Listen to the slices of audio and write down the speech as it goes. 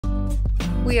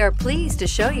We are pleased to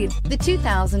show you the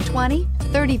 2020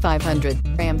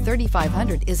 3500. Ram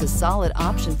 3500 is a solid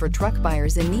option for truck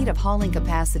buyers in need of hauling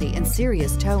capacity and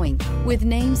serious towing. With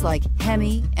names like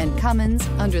Hemi and Cummins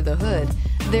under the hood,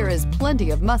 there is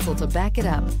plenty of muscle to back it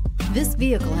up. This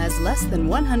vehicle has less than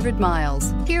 100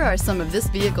 miles. Here are some of this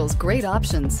vehicle's great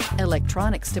options: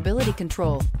 electronic stability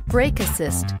control, brake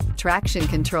assist, traction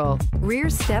control, rear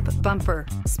step bumper,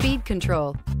 speed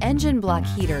control, engine block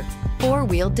heater,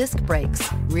 four-wheel disc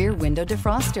brakes, rear window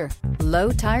defroster,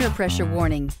 low tire pressure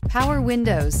warning, power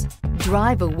windows.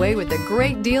 Drive away with a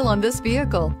great deal on this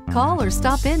vehicle. Call or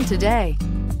stop in today.